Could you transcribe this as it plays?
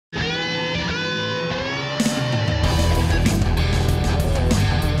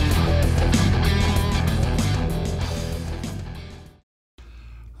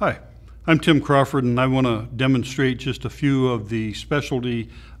Hi, I'm Tim Crawford, and I want to demonstrate just a few of the specialty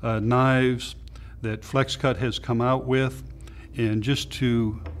knives that Flexcut has come out with. And just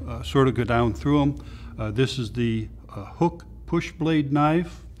to sort of go down through them, this is the hook push blade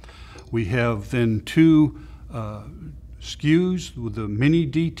knife. We have then two SKUs with the mini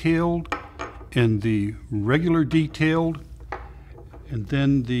detailed and the regular detailed, and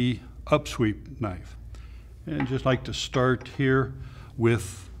then the upsweep knife. And just like to start here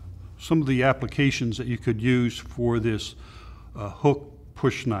with some of the applications that you could use for this hook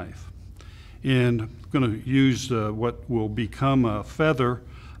push knife. And I'm going to use what will become a feather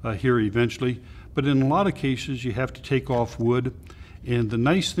here eventually, but in a lot of cases you have to take off wood. And the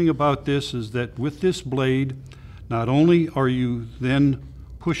nice thing about this is that with this blade, not only are you then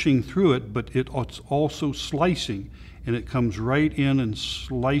pushing through it, but it's also slicing, and it comes right in and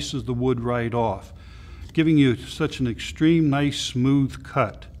slices the wood right off, giving you such an extreme nice smooth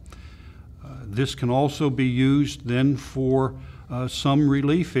cut. This can also be used then for some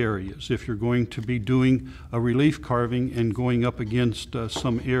relief areas if you're going to be doing a relief carving and going up against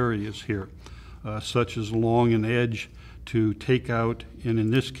some areas here, such as along an edge to take out, and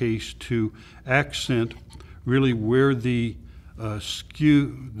in this case to accent really where the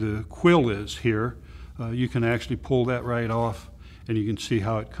quill is here. You can actually pull that right off, and you can see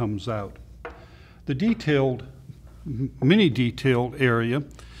how it comes out. The detailed, mini detailed area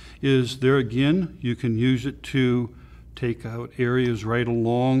is there again. You can use it to take out areas right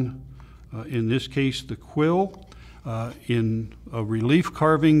along, in this case, the quill. In a relief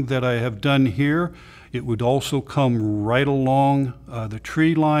carving that I have done here, it would also come right along the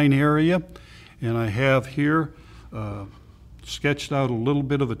tree line area. And I have here sketched out a little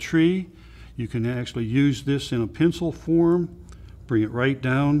bit of a tree. You can actually use this in a pencil form, bring it right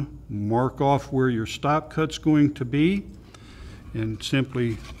down, mark off where your stop cut's going to be, and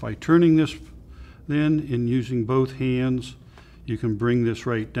simply by turning this then and using both hands, you can bring this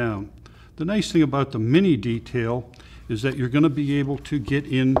right down. The nice thing about the mini detail is that you're going to be able to get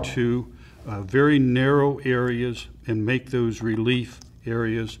into very narrow areas and make those relief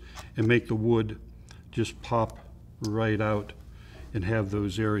areas and make the wood just pop right out and have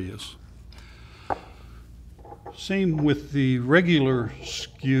those areas. Same with the regular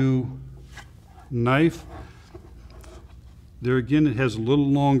SKU knife. There again, it has a little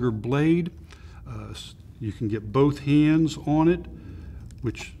longer blade. You can get both hands on it,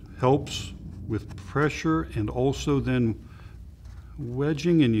 which helps with pressure and also then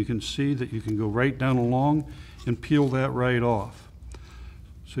wedging, and you can see that you can go right down along and peel that right off.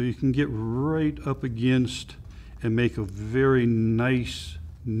 So you can get right up against and make a very nice,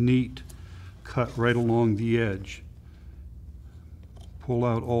 neat cut right along the edge. Pull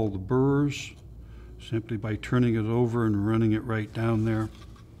out all the burrs simply by turning it over and running it right down there,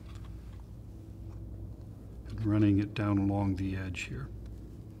 and running it down along the edge here.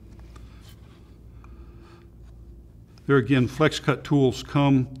 There again, Flexcut tools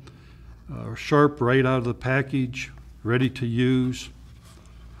come sharp right out of the package, ready to use,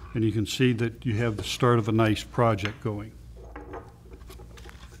 and you can see that you have the start of a nice project going.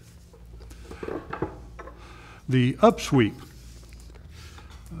 The upsweep.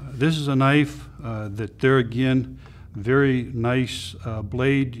 This is a knife that there again, very nice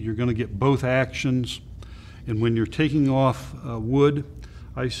blade. You're going to get both actions. And when you're taking off wood,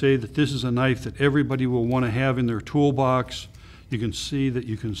 I say that this is a knife that everybody will want to have in their toolbox. You can see that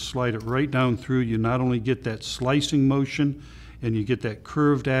you can slide it right down through. You not only get that slicing motion and you get that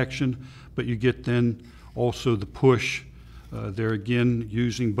curved action, but you get then also the push. There again,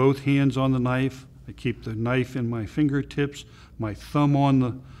 using both hands on the knife. I keep the knife in my fingertips, my thumb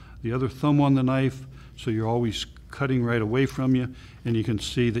on the other thumb on the knife, so you're always cutting right away from you, and you can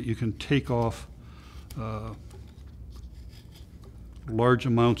see that you can take off large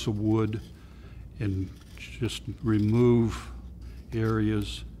amounts of wood and just remove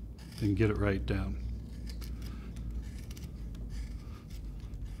areas and get it right down.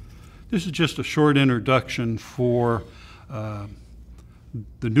 This is just a short introduction for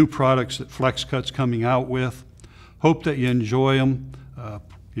the new products that Flexcut's coming out with. Hope that you enjoy them.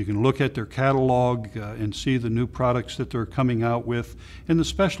 You can look at their catalog and see the new products that they're coming out with and the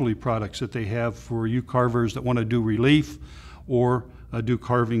specialty products that they have for you carvers that want to do relief or do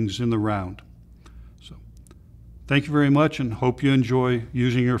carvings in the round. So, thank you very much, and hope you enjoy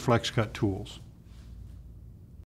using your Flexcut tools.